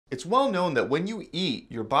It's well known that when you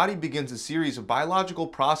eat, your body begins a series of biological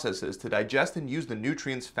processes to digest and use the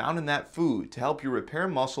nutrients found in that food to help you repair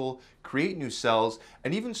muscle, create new cells,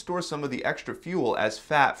 and even store some of the extra fuel as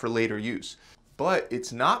fat for later use. But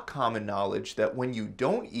it's not common knowledge that when you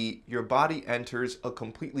don't eat, your body enters a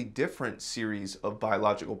completely different series of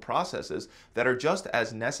biological processes that are just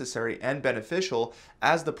as necessary and beneficial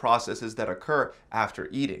as the processes that occur after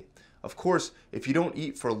eating. Of course, if you don't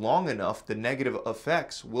eat for long enough, the negative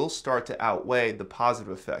effects will start to outweigh the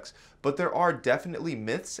positive effects. But there are definitely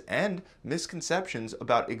myths and misconceptions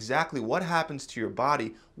about exactly what happens to your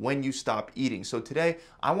body when you stop eating. So today,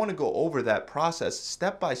 I want to go over that process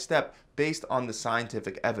step by step based on the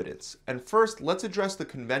scientific evidence. And first, let's address the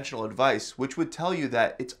conventional advice, which would tell you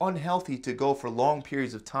that it's unhealthy to go for long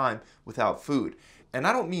periods of time without food. And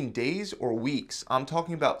I don't mean days or weeks, I'm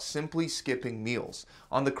talking about simply skipping meals.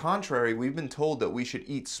 On the contrary, we've been told that we should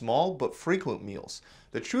eat small but frequent meals.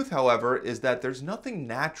 The truth, however, is that there's nothing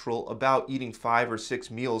natural about eating 5 or 6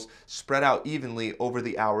 meals spread out evenly over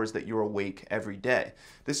the hours that you're awake every day.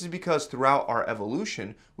 This is because throughout our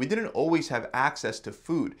evolution, we didn't always have access to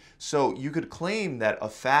food. So you could claim that a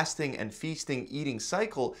fasting and feasting eating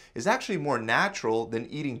cycle is actually more natural than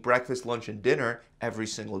eating breakfast, lunch, and dinner every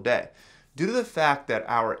single day. Due to the fact that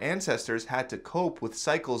our ancestors had to cope with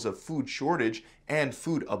cycles of food shortage and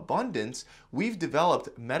food abundance, we've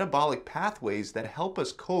developed metabolic pathways that help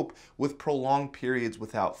us cope with prolonged periods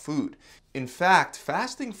without food. In fact,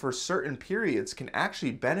 fasting for certain periods can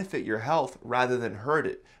actually benefit your health rather than hurt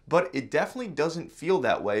it. But it definitely doesn't feel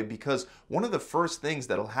that way because one of the first things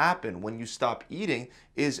that'll happen when you stop eating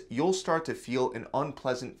is you'll start to feel an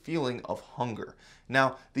unpleasant feeling of hunger.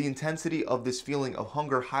 Now, the intensity of this feeling of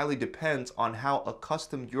hunger highly depends on how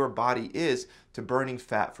accustomed your body is to burning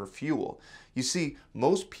fat for fuel. You see,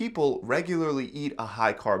 most people regularly eat a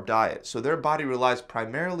high-carb diet, so their body relies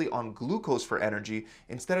primarily on glucose for energy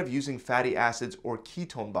instead of using fatty acids or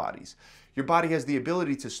ketone bodies. Your body has the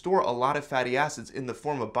ability to store a lot of fatty acids in the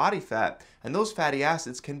form of body fat, and those fatty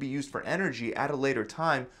acids can be used for energy at a later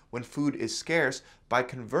time when food is scarce by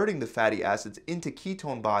converting the fatty acids into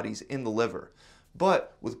ketone bodies in the liver.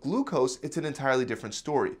 But with glucose, it's an entirely different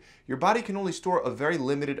story. Your body can only store a very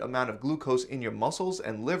limited amount of glucose in your muscles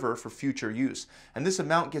and liver for future use, and this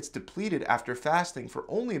amount gets depleted after fasting for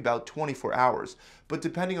only about 24 hours. But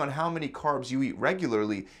depending on how many carbs you eat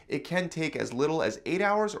regularly, it can take as little as 8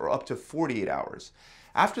 hours or up to 48 hours.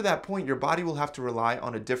 After that point, your body will have to rely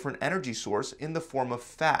on a different energy source in the form of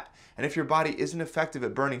fat. And if your body isn't effective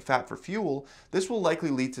at burning fat for fuel, this will likely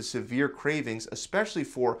lead to severe cravings, especially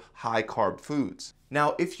for high-carb foods.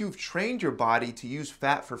 Now, if you've trained your body to use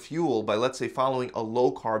fat for fuel by, let's say, following a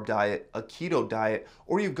low-carb diet, a keto diet,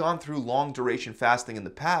 or you've gone through long-duration fasting in the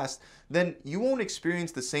past, then you won't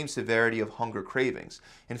experience the same severity of hunger cravings.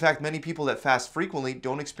 In fact, many people that fast frequently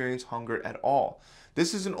don't experience hunger at all.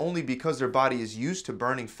 This isn't only because their body is used to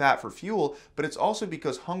burning fat for fuel, but it's also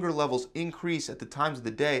because hunger levels increase at the times of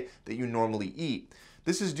the day that you normally eat.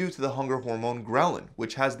 This is due to the hunger hormone ghrelin,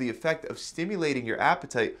 which has the effect of stimulating your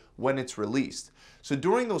appetite when it's released. So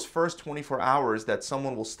during those first 24 hours that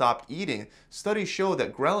someone will stop eating, studies show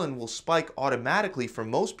that ghrelin will spike automatically for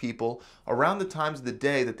most people around the times of the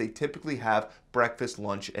day that they typically have breakfast,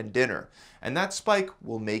 lunch, and dinner. And that spike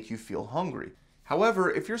will make you feel hungry.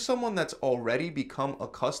 However, if you're someone that's already become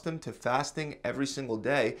accustomed to fasting every single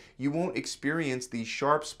day, you won't experience these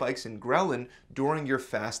sharp spikes in ghrelin during your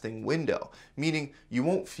fasting window, meaning you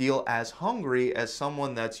won't feel as hungry as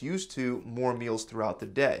someone that's used to more meals throughout the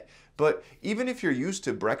day. But even if you're used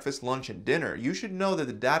to breakfast, lunch, and dinner, you should know that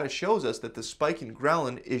the data shows us that the spike in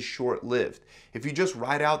ghrelin is short-lived. If you just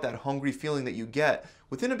ride out that hungry feeling that you get,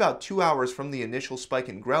 within about 2 hours from the initial spike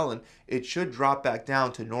in ghrelin, it should drop back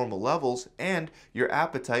down to normal levels and your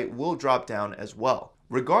appetite will drop down as well.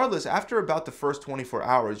 Regardless, after about the first 24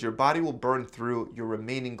 hours, your body will burn through your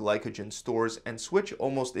remaining glycogen stores and switch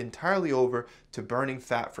almost entirely over to burning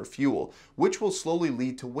fat for fuel, which will slowly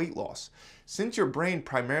lead to weight loss. Since your brain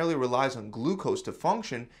primarily relies on glucose to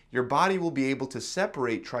function, your body will be able to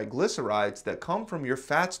separate triglycerides that come from your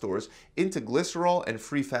fat stores into glycerol and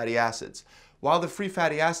free fatty acids. While the free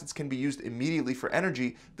fatty acids can be used immediately for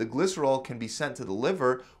energy, the glycerol can be sent to the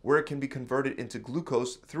liver where it can be converted into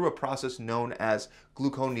glucose through a process known as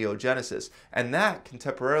gluconeogenesis, and that can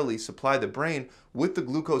temporarily supply the brain with the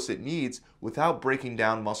glucose it needs without breaking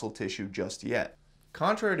down muscle tissue just yet.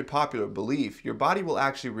 Contrary to popular belief, your body will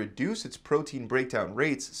actually reduce its protein breakdown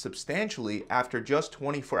rates substantially after just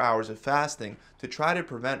 24 hours of fasting to try to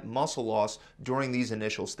prevent muscle loss during these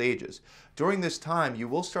initial stages. During this time, you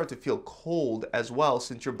will start to feel cold as well,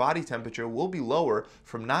 since your body temperature will be lower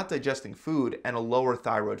from not digesting food and a lower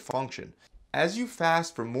thyroid function. As you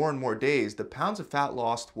fast for more and more days, the pounds of fat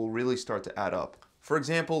lost will really start to add up. For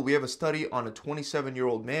example, we have a study on a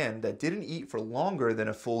 27-year-old man that didn't eat for longer than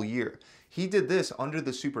a full year. He did this under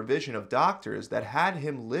the supervision of doctors that had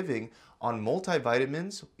him living on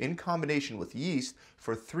multivitamins in combination with yeast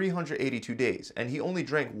for 382 days, and he only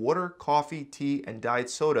drank water, coffee, tea, and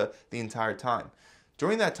diet soda the entire time.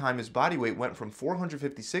 During that time, his body weight went from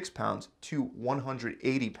 456 pounds to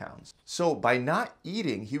 180 pounds. So by not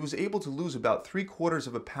eating, he was able to lose about 3/4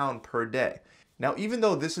 of a pound per day. Now, even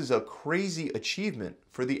though this is a crazy achievement,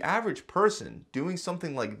 for the average person, doing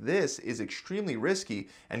something like this is extremely risky,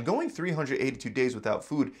 and going 382 days without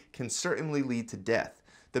food can certainly lead to death.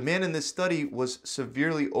 The man in this study was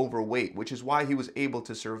severely overweight, which is why he was able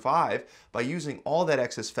to survive by using all that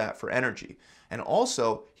excess fat for energy. And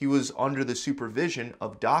also, he was under the supervision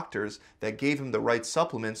of doctors that gave him the right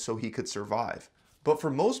supplements so he could survive. But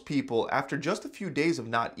for most people, after just a few days of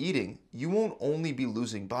not eating, you won't only be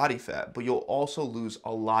losing body fat, but you'll also lose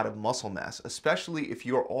a lot of muscle mass, especially if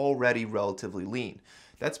you're already relatively lean.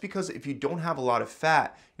 That's because if you don't have a lot of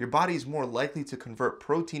fat, your body is more likely to convert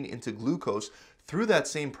protein into glucose through that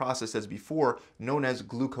same process as before, known as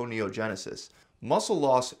gluconeogenesis. Muscle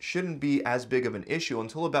loss shouldn't be as big of an issue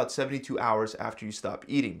until about 72 hours after you stop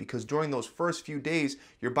eating, because during those first few days,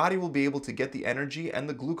 your body will be able to get the energy and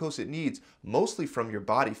the glucose it needs, mostly from your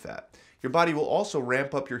body fat. Your body will also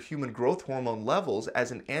ramp up your human growth hormone levels as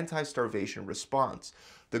an anti-starvation response.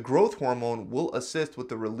 The growth hormone will assist with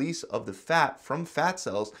the release of the fat from fat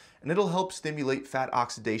cells, and it'll help stimulate fat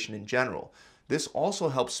oxidation in general. This also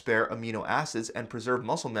helps spare amino acids and preserve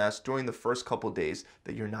muscle mass during the first couple days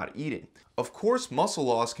that you're not eating. Of course, muscle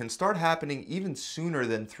loss can start happening even sooner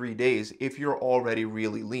than 3 days if you're already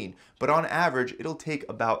really lean, but on average, it'll take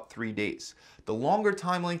about 3 days. The longer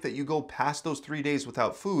time length that you go past those 3 days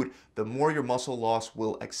without food, the more your muscle loss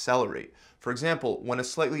will accelerate. For example, when a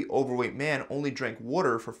slightly overweight man only drank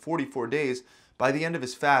water for 44 days, by the end of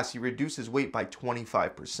his fast, he reduced his weight by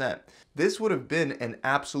 25%. This would have been an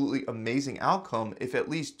absolutely amazing outcome if at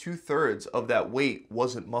least 2/3 of that weight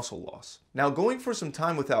wasn't muscle loss. Now, going for some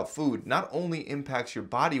time without food not only impacts your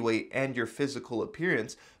body weight and your physical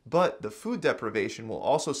appearance, but the food deprivation will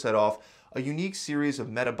also set off a unique series of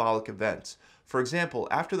metabolic events. For example,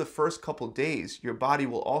 after the first couple days, your body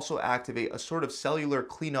will also activate a sort of cellular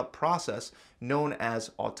cleanup process known as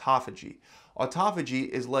autophagy. Autophagy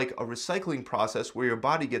is like a recycling process where your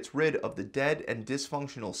body gets rid of the dead and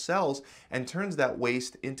dysfunctional cells and turns that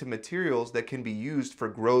waste into materials that can be used for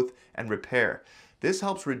growth and repair. This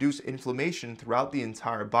helps reduce inflammation throughout the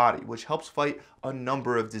entire body, which helps fight a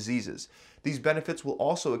number of diseases. These benefits will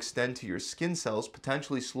also extend to your skin cells,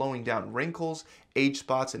 potentially slowing down wrinkles, age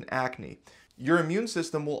spots, and acne. Your immune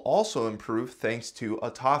system will also improve thanks to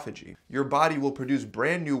autophagy. Your body will produce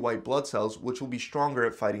brand new white blood cells, which will be stronger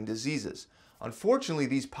at fighting diseases. Unfortunately,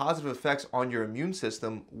 these positive effects on your immune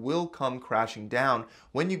system will come crashing down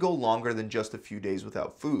when you go longer than just a few days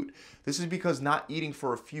without food. This is because not eating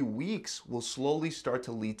for a few weeks will slowly start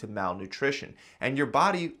to lead to malnutrition, and your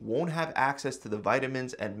body won't have access to the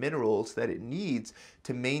vitamins and minerals that it needs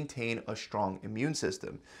to maintain a strong immune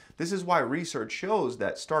system. This is why research shows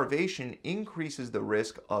that starvation increases the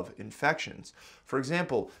risk of infections. For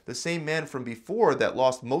example, the same man from before that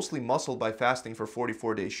lost mostly muscle by fasting for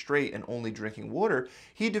 44 days straight and only drinking water,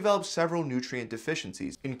 he developed several nutrient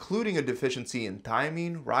deficiencies, including a deficiency in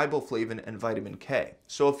thiamine, riboflavin, and vitamin K.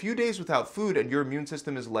 So a few days without food and your immune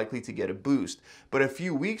system is likely to get a boost, but a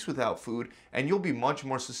few weeks without food and you'll be much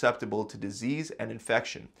more susceptible to disease and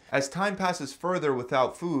infection. As time passes further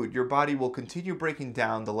without food, your body will continue breaking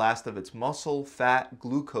down the last of its muscle, fat,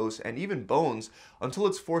 glucose, and even bones until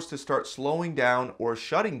it's forced to start slowing down or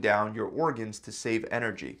shutting down your organs to save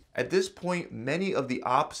energy. At this point, many of the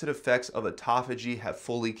opposite effects of autophagy have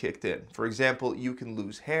fully kicked in. For example, you can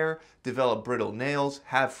lose hair, develop brittle nails,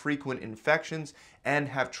 have frequent infections, and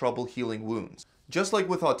have trouble healing wounds. Just like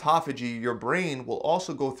with autophagy, your brain will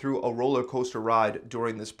also go through a roller coaster ride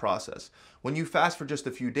during this process. When you fast for just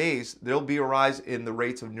a few days, there'll be a rise in the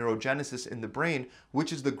rates of neurogenesis in the brain,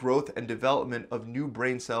 which is the growth and development of new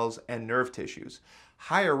brain cells and nerve tissues.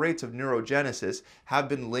 Higher rates of neurogenesis have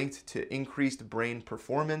been linked to increased brain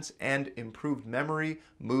performance and improved memory,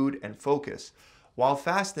 mood, and focus. While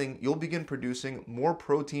fasting, you'll begin producing more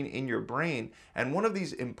protein in your brain, and one of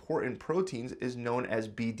these important proteins is known as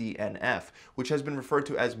BDNF, which has been referred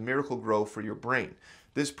to as miracle grow for your brain.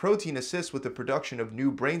 This protein assists with the production of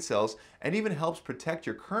new brain cells and even helps protect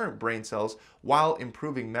your current brain cells while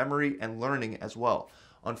improving memory and learning as well.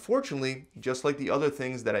 Unfortunately, just like the other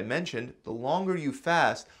things that I mentioned, the longer you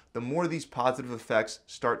fast, the more these positive effects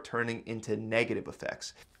start turning into negative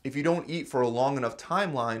effects. If you don't eat for a long enough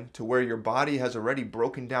timeline to where your body has already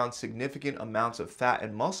broken down significant amounts of fat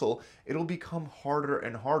and muscle, it'll become harder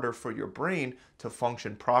and harder for your brain to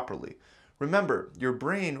function properly. Remember, your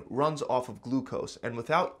brain runs off of glucose, and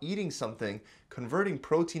without eating something, converting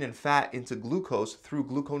protein and fat into glucose through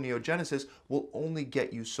gluconeogenesis will only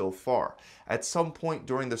get you so far. At some point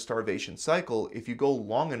during the starvation cycle, if you go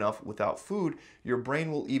long enough without food, your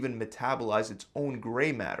brain will even metabolize its own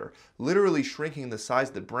gray matter, literally shrinking the size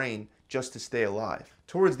of the brain just to stay alive.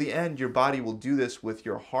 Towards the end, your body will do this with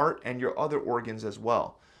your heart and your other organs as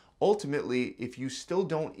well. Ultimately, if you still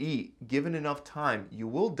don't eat, given enough time, you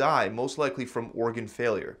will die, most likely from organ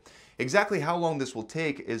failure. Exactly how long this will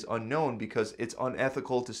take is unknown because it's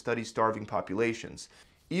unethical to study starving populations.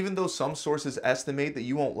 Even though some sources estimate that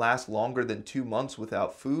you won't last longer than 2 months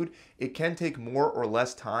without food, it can take more or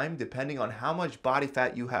less time depending on how much body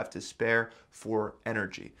fat you have to spare for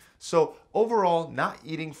energy. So overall, not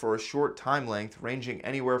eating for a short time length ranging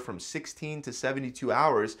anywhere from 16 to 72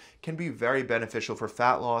 hours can be very beneficial for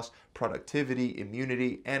fat loss, productivity,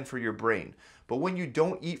 immunity, and for your brain. But when you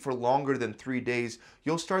don't eat for longer than 3 days,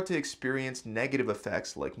 you'll start to experience negative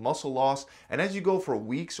effects like muscle loss, and as you go for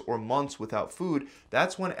weeks or months without food,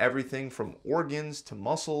 that's when everything from organs to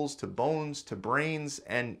muscles to bones to brains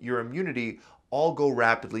and your immunity all go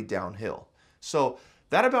rapidly downhill. So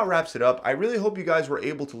that about wraps it up. I really hope you guys were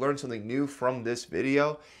able to learn something new from this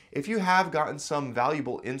video. If you have gotten some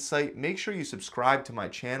valuable insight, make sure you subscribe to my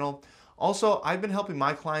channel. Also, I've been helping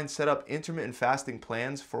my clients set up intermittent fasting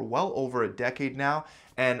plans for well over a decade now,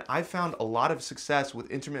 and I've found a lot of success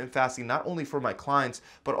with intermittent fasting, not only for my clients,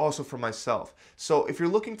 but also for myself. So if you're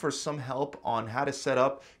looking for some help on how to set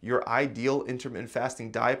up your ideal intermittent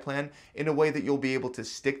fasting diet plan in a way that you'll be able to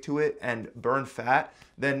stick to it and burn fat,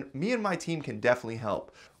 then me and my team can definitely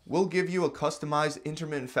help. We'll give you a customized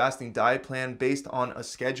intermittent fasting diet plan based on a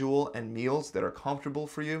schedule and meals that are comfortable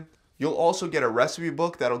for you. You'll also get a recipe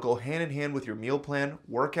book that'll go hand in hand with your meal plan,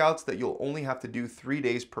 workouts that you'll only have to do 3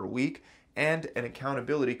 days per week, and an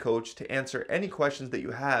accountability coach to answer any questions that you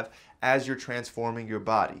have as you're transforming your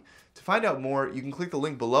body. To find out more, you can click the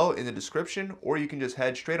link below in the description, or you can just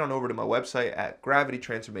head straight on over to my website at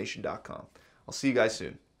gravitytransformation.com. I'll see you guys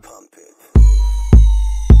soon.